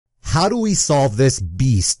How do we solve this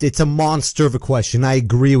beast? It's a monster of a question. I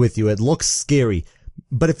agree with you. It looks scary.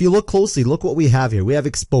 But if you look closely, look what we have here. We have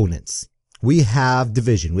exponents. We have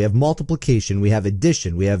division. We have multiplication. We have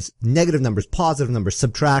addition. We have negative numbers, positive numbers,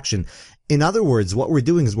 subtraction. In other words, what we're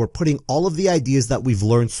doing is we're putting all of the ideas that we've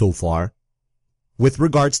learned so far with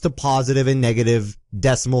regards to positive and negative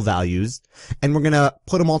decimal values, and we're going to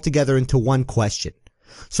put them all together into one question.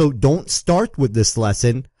 So don't start with this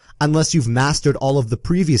lesson unless you've mastered all of the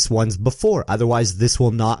previous ones before. Otherwise, this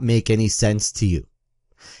will not make any sense to you.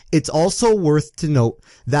 It's also worth to note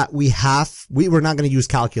that we're not going to use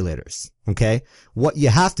calculators. Okay. What you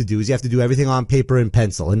have to do is you have to do everything on paper and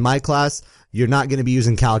pencil. In my class, you're not going to be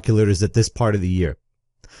using calculators at this part of the year.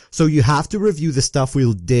 So you have to review the stuff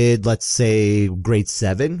we did, let's say grade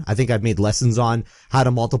 7. I think I've made lessons on how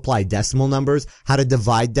to multiply decimal numbers, how to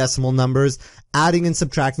divide decimal numbers. Adding and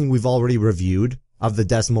subtracting we've already reviewed of the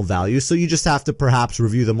decimal value. So you just have to perhaps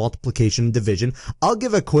review the multiplication and division. I'll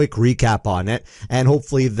give a quick recap on it, and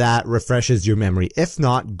hopefully that refreshes your memory. If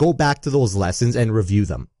not, go back to those lessons and review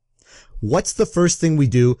them. What's the first thing we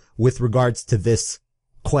do with regards to this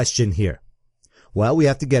question here? Well, we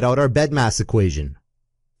have to get out our BEDMAS equation.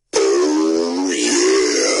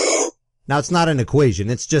 Now, it's not an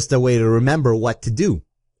equation. It's just a way to remember what to do.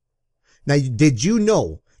 Now, did you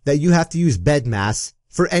know that you have to use BEDMAS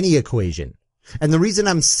for any equation? And the reason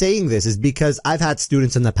I'm saying this is because I've had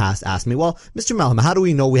students in the past ask me, well, Mr. Malcolm, how do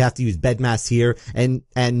we know we have to use BEDMAS here and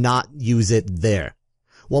not use it there?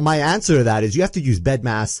 Well, my answer to that is you have to use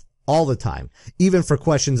BEDMAS all the time, even for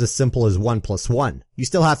questions as simple as 1 + 1. You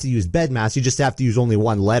still have to use BEDMAS. You just have to use only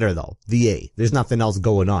one letter, though, the A. There's nothing else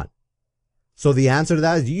going on. So the answer to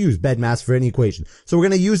that is you use BEDMAS for any equation. So we're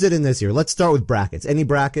going to use it in this here. Let's start with brackets. Any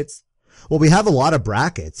brackets? Well, we have a lot of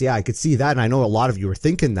brackets. Yeah, I could see that, and I know a lot of you are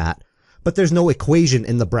thinking that. But there's no equation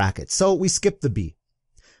in the brackets. So we skip the B.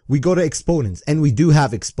 We go to exponents, and we do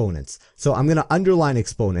have exponents. So I'm going to underline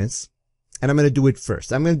exponents, and I'm going to do it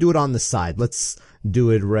first. I'm going to do it on the side. Let's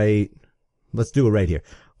do it right here.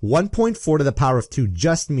 1.4 to the power of 2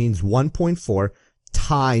 just means 1.4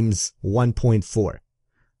 times 1.4.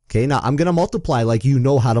 Okay, now I'm going to multiply like you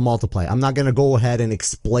know how to multiply. I'm not going to go ahead and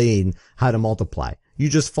explain how to multiply. You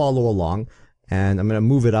just follow along, and I'm going to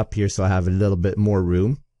move it up here so I have a little bit more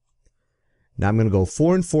room. Now I'm going to go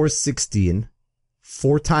 4 and 4 is 16.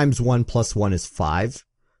 4 times 1 plus 1 is 5.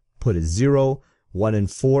 Put a 0. 1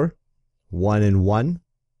 and 4. 1 and 1.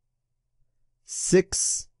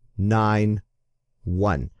 6, 9,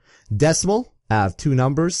 1. Decimal, I have two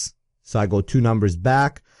numbers. So I go two numbers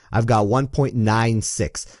back. I've got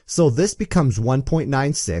 1.96. So this becomes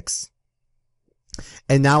 1.96.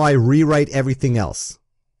 And now I rewrite everything else.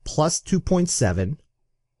 Plus 2.7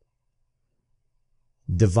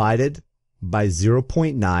 divided by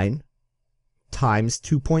 0.9 times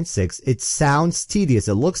 2.6. It sounds tedious.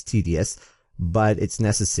 It looks tedious, but it's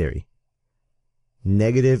necessary.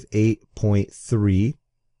 Negative 8.3.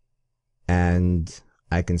 And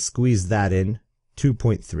I can squeeze that in.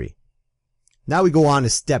 2.3. Now we go on to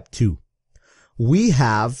step 2. We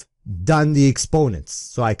have done the exponents.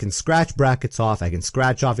 So I can scratch brackets off. I can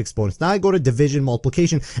scratch off exponents. Now I go to division,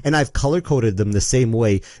 multiplication, and I've color-coded them the same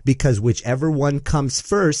way because whichever one comes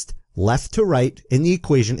first, left to right in the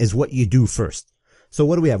equation is what you do first. So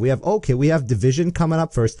what do we have? We have division coming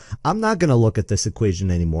up first. I'm not going to look at this equation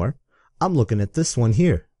anymore. I'm looking at this one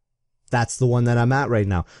here. That's the one that I'm at right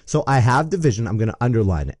now. So I have division. I'm going to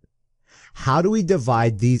underline it. How do we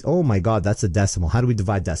divide these? Oh my God, that's a decimal. How do we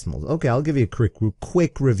divide decimals? Okay, I'll give you a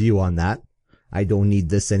quick review on that. I don't need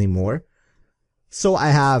this anymore. So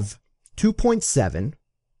I have 2.7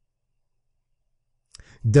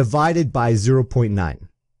 divided by 0.9.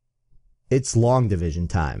 It's long division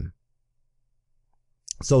time.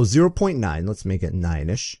 So 0.9, let's make it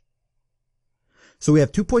 9-ish. So we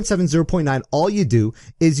have 2.7, 0.9. All you do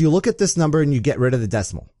is you look at this number and you get rid of the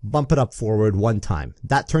decimal. Bump it up forward one time.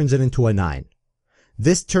 That turns it into a 9.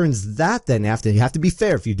 This turns that then after, you have to be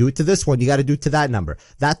fair. If you do it to this one, you got to do it to that number.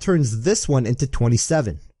 That turns this one into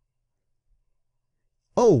 27.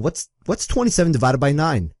 Oh, what's 27 divided by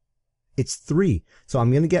 9? It's 3. So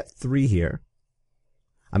I'm going to get 3 here.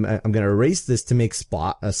 I'm going to erase this to make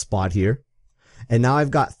a spot here. And now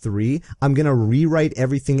I've got 3. I'm going to rewrite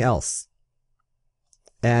everything else.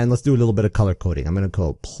 And let's do a little bit of color coding. I'm going to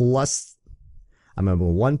go plus, I'm going to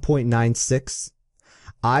go 1.96.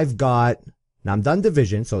 I've got, now I'm done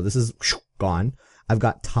division, so this is gone. I've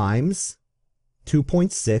got times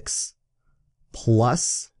 2.6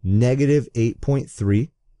 plus negative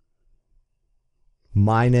 8.3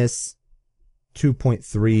 minus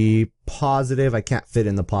 2.3 positive. I can't fit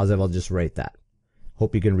in the positive. I'll just write that.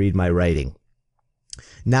 Hope you can read my writing.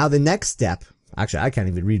 Now the next step, actually I can't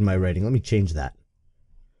even read my writing. Let me change that.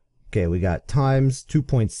 Okay, we got times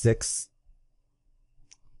 2.6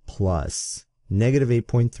 plus negative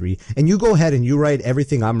 8.3. And you go ahead and you write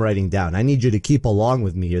everything I'm writing down. I need you to keep along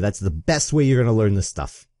with me here. That's the best way you're going to learn this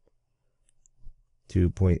stuff.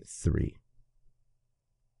 2.3.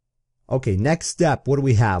 Okay, next step, what do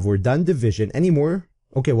we have? We're done division. Any more?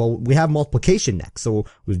 Okay, well, we have multiplication next. So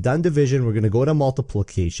we've done division. We're going to go to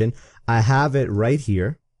multiplication. I have it right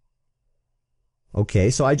here. Okay,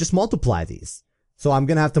 so I just multiply these. So I'm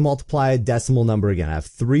going to have to multiply a decimal number again. I have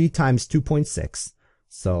 3 times 2.6.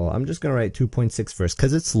 So I'm just going to write 2.6 first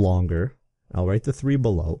because it's longer. I'll write the 3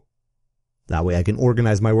 below. That way I can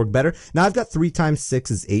organize my work better. Now I've got 3 times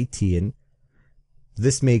 6 is 18.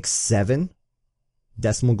 This makes 7.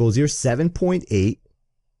 Decimal goes here. 7.8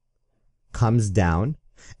 comes down.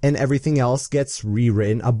 And everything else gets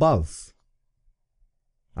rewritten above.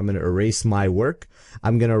 I'm going to erase my work.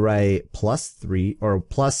 I'm going to write plus 3 or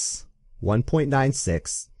plus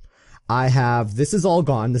 1.96. I have, this is all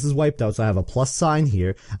gone. This is wiped out. So I have a plus sign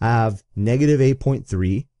here. I have negative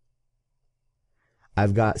 8.3.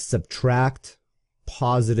 I've got subtract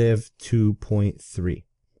positive 2.3.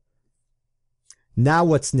 Now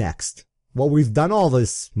what's next? Well, we've done all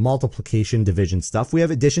this multiplication, division stuff. We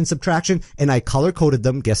have addition, subtraction, and I color-coded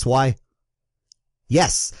them. Guess why?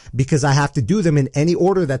 Yes, because I have to do them in any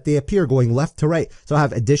order that they appear, going left to right. So I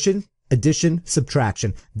have addition, addition,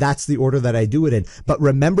 subtraction. That's the order that I do it in. But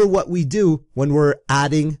remember what we do when we're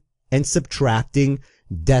adding and subtracting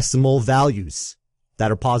decimal values that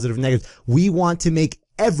are positive and negative. We want to make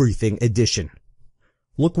everything addition.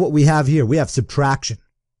 Look what we have here. We have subtraction.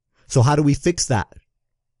 So how do we fix that?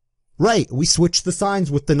 Right, we switch the signs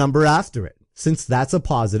with the number after it. Since that's a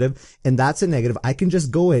positive and that's a negative, I can just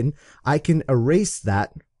go in, I can erase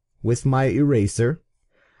that with my eraser.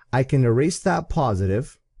 I can erase that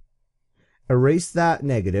positive, erase that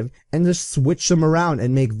negative, and just switch them around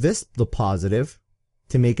and make this the positive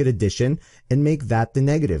to make it addition and make that the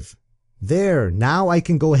negative. There, now I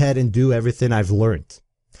can go ahead and do everything I've learned.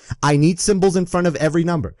 I need symbols in front of every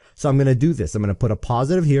number. So I'm going to do this. I'm going to put a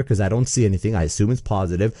positive here because I don't see anything. I assume it's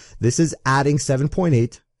positive. This is adding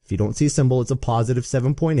 7.8. If you don't see a symbol, it's a positive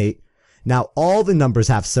 7.8. Now all the numbers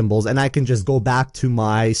have symbols and I can just go back to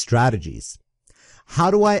my strategies.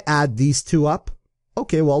 How do I add these two up?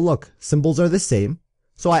 Okay, well look, symbols are the same.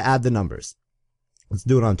 So I add the numbers. Let's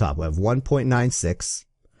do it on top. We have 1.96,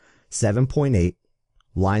 7.8,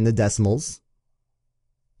 line the decimals.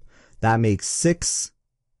 That makes 6,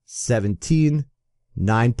 17,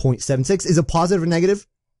 9.76. Is it positive or negative?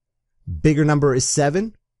 Bigger number is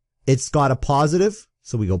 7. It's got a positive,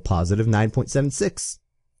 so we go positive 9.76.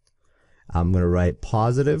 I'm going to write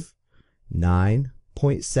positive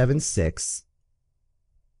 9.76.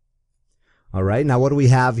 All right, now what do we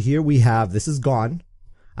have here? We have, this is gone.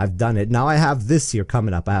 I've done it. Now I have this here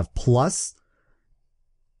coming up. I have plus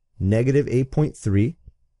negative 8.3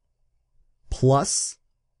 plus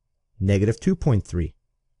negative 2.3.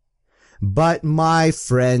 But my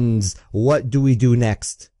friends, what do we do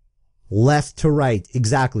next? Left to right.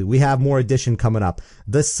 Exactly. We have more addition coming up.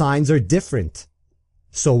 The signs are different.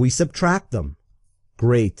 So we subtract them.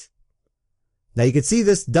 Great. Now you can see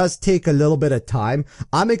this does take a little bit of time.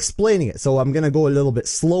 I'm explaining it, so I'm going to go a little bit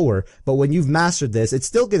slower. But when you've mastered this, it's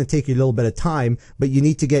still going to take you a little bit of time, but you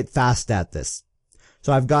need to get fast at this.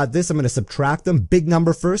 So I've got this. I'm going to subtract them. Big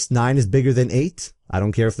number first. 9 is bigger than 8. I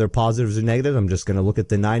don't care if they're positives or negatives. I'm just going to look at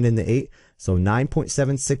the 9 and the 8. So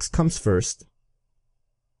 9.76 comes first.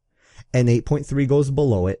 And 8.3 goes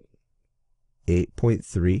below it.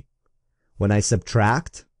 8.3. When I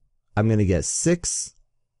subtract, I'm going to get 6,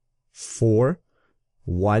 4,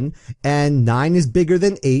 1. And 9 is bigger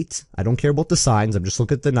than 8. I don't care about the signs. I'm just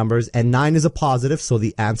looking at the numbers. And 9 is a positive, so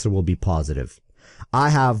the answer will be positive. I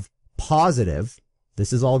have positive.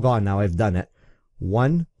 This is all gone now. I've done it.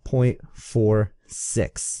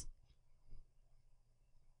 1.46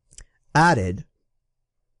 added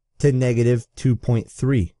to negative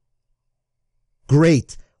 2.3.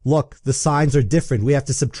 Great. Look, the signs are different. We have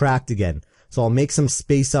to subtract again. So I'll make some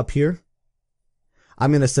space up here.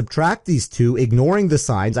 I'm going to subtract these two, ignoring the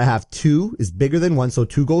signs. I have 2 is bigger than 1, so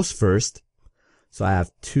 2 goes first. So I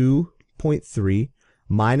have 2.3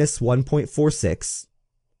 minus 1.46.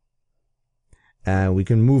 And we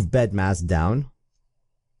can move BEDMAS down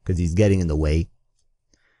because he's getting in the way.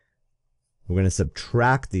 We're going to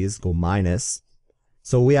subtract these, go minus.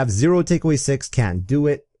 So we have 0 take away 6, can't do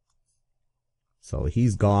it. So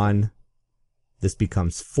he's gone. This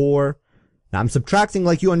becomes 4. Now I'm subtracting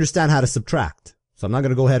like you understand how to subtract. So I'm not going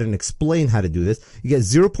to go ahead and explain how to do this. You get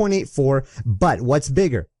 0.84, but what's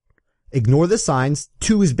bigger? Ignore the signs.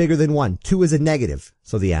 2 is bigger than 1. 2 is a negative.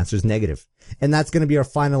 So the answer is negative. And that's going to be our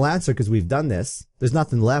final answer because we've done this. There's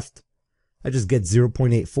nothing left. I just get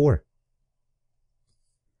 0.84.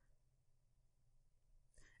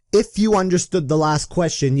 If you understood the last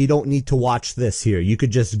question, you don't need to watch this here. You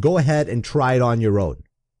could just go ahead and try it on your own.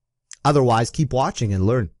 Otherwise, keep watching and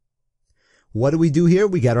learn. What do we do here?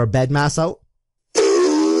 We get our BEDMAS out.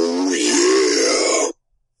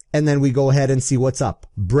 And then we go ahead and see what's up.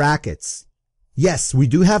 Brackets. Yes, we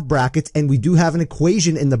do have brackets and we do have an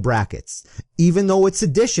equation in the brackets. Even though it's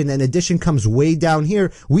addition and addition comes way down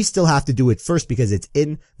here, we still have to do it first because it's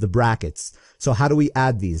in the brackets. So how do we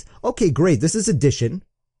add these? Okay, great. This is addition,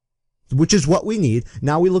 which is what we need.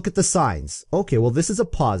 Now we look at the signs. Okay, well, this is a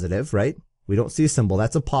positive, right? We don't see a symbol.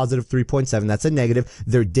 That's a positive 3.7. That's a negative.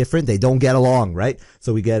 They're different. They don't get along, right?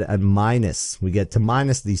 So we get a minus. We get to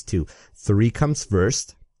minus these two. 3 comes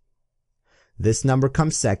first. This number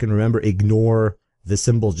comes second. Remember, ignore the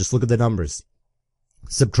symbols. Just look at the numbers.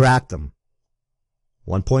 Subtract them.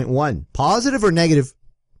 1.1. Positive or negative?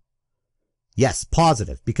 Yes,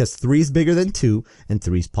 positive, because 3 is bigger than 2 and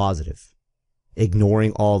 3 is positive.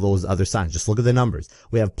 Ignoring all those other signs. Just look at the numbers.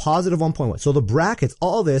 We have positive 1.1. So the brackets,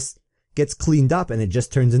 all this gets cleaned up and it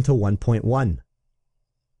just turns into 1.1.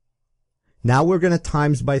 Now we're going to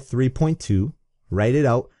times by 3.2, write it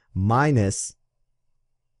out, minus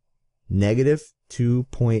negative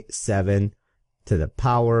 2.7 to the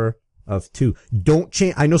power of 2. Don't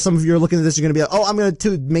change. I know some of you are looking at this, you're going to be like, oh, I'm going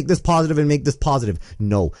to make this positive and make this positive.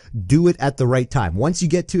 No, do it at the right time. Once you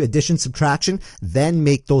get to addition, subtraction, then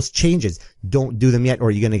make those changes. Don't do them yet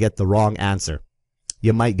or you're going to get the wrong answer.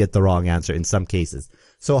 You might get the wrong answer in some cases.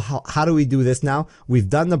 So how do we do this now? We've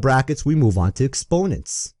done the brackets. We move on to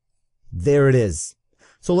exponents. There it is.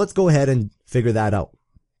 So let's go ahead and figure that out.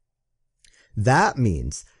 That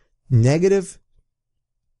means negative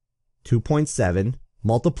 2.7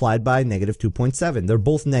 multiplied by negative 2.7. They're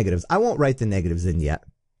both negatives. I won't write the negatives in yet.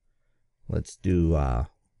 Let's do,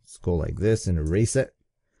 let's go like this and erase it.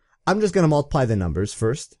 I'm just going to multiply the numbers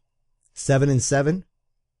first. 7 and 7.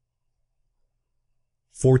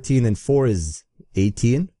 14 and 4 is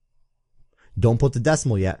 18. Don't put the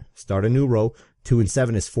decimal yet. Start a new row. 2 and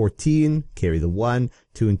 7 is 14. Carry the 1.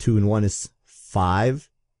 2 and 2 and 1 is 5.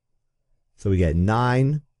 So we get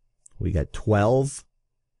 9. We got 12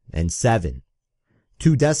 and 7.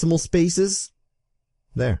 2 decimal spaces.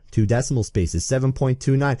 There, 2 decimal spaces,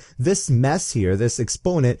 7.29. This mess here, this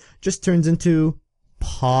exponent, just turns into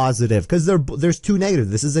positive because there's 2 negatives.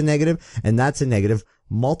 This is a negative and that's a negative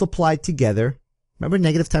multiplied together. Remember,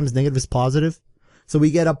 negative times negative is positive. So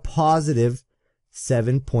we get a positive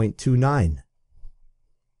 7.29.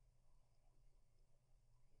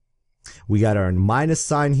 We got our minus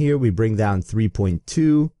sign here. We bring down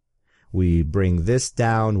 3.2. We bring this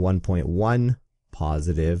down 1.1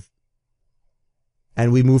 positive.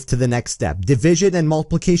 And we move to the next step. Division and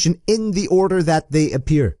multiplication in the order that they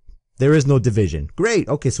appear. There is no division. Great.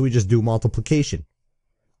 Okay, so we just do multiplication.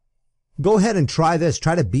 Go ahead and try this.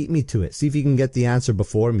 Try to beat me to it. See if you can get the answer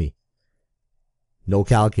before me. No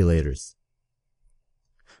calculators.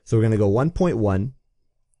 So we're going to go 1.1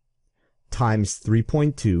 times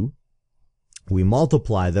 3.2. We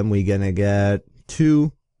multiply them. We're going to get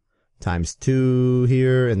 2 times 2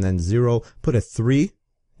 here and then 0. Put a 3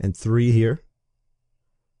 and 3 here.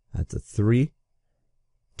 That's a 3.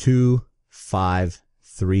 2, 5,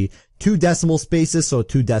 3. 2 decimal spaces, so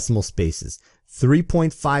 2 decimal spaces.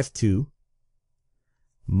 3.52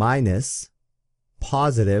 minus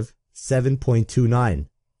positive 7.29.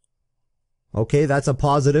 Okay, that's a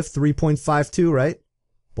positive 3.52, right?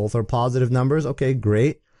 Both are positive numbers. Okay,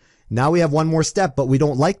 great. Now we have one more step, but we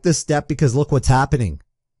don't like this step because look what's happening.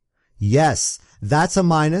 Yes, that's a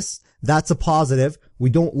minus. That's a positive. We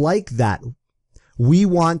don't like that. We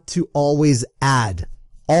want to always add.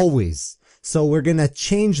 Always. So we're going to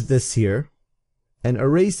change this here and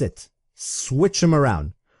erase it. Switch them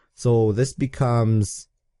around. So this becomes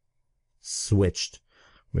switched.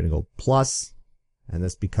 We're going to go plus, and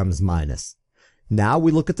this becomes minus. Now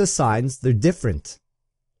we look at the signs. They're different.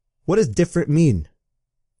 What does different mean?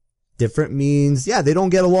 Different means, yeah, they don't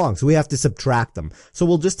get along, so we have to subtract them. So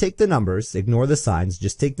we'll just take the numbers, ignore the signs,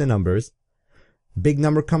 just take the numbers. Big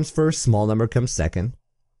number comes first, small number comes second.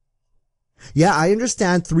 Yeah, I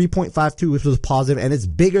understand 3.52, which was positive, and it's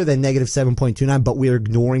bigger than negative 7.29, but we're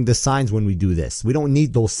ignoring the signs when we do this. We don't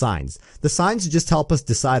need those signs. The signs just help us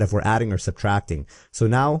decide if we're adding or subtracting. So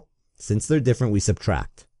now, since they're different, we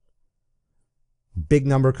subtract. Big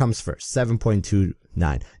number comes first,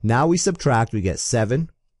 7.29. Now we subtract, we get 7.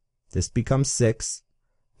 This becomes 6.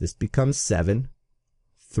 This becomes 7.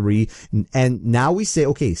 3. And now we say,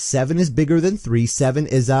 okay, 7 is bigger than 3. 7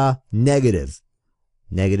 is a negative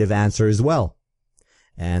answer as well.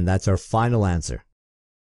 And that's our final answer.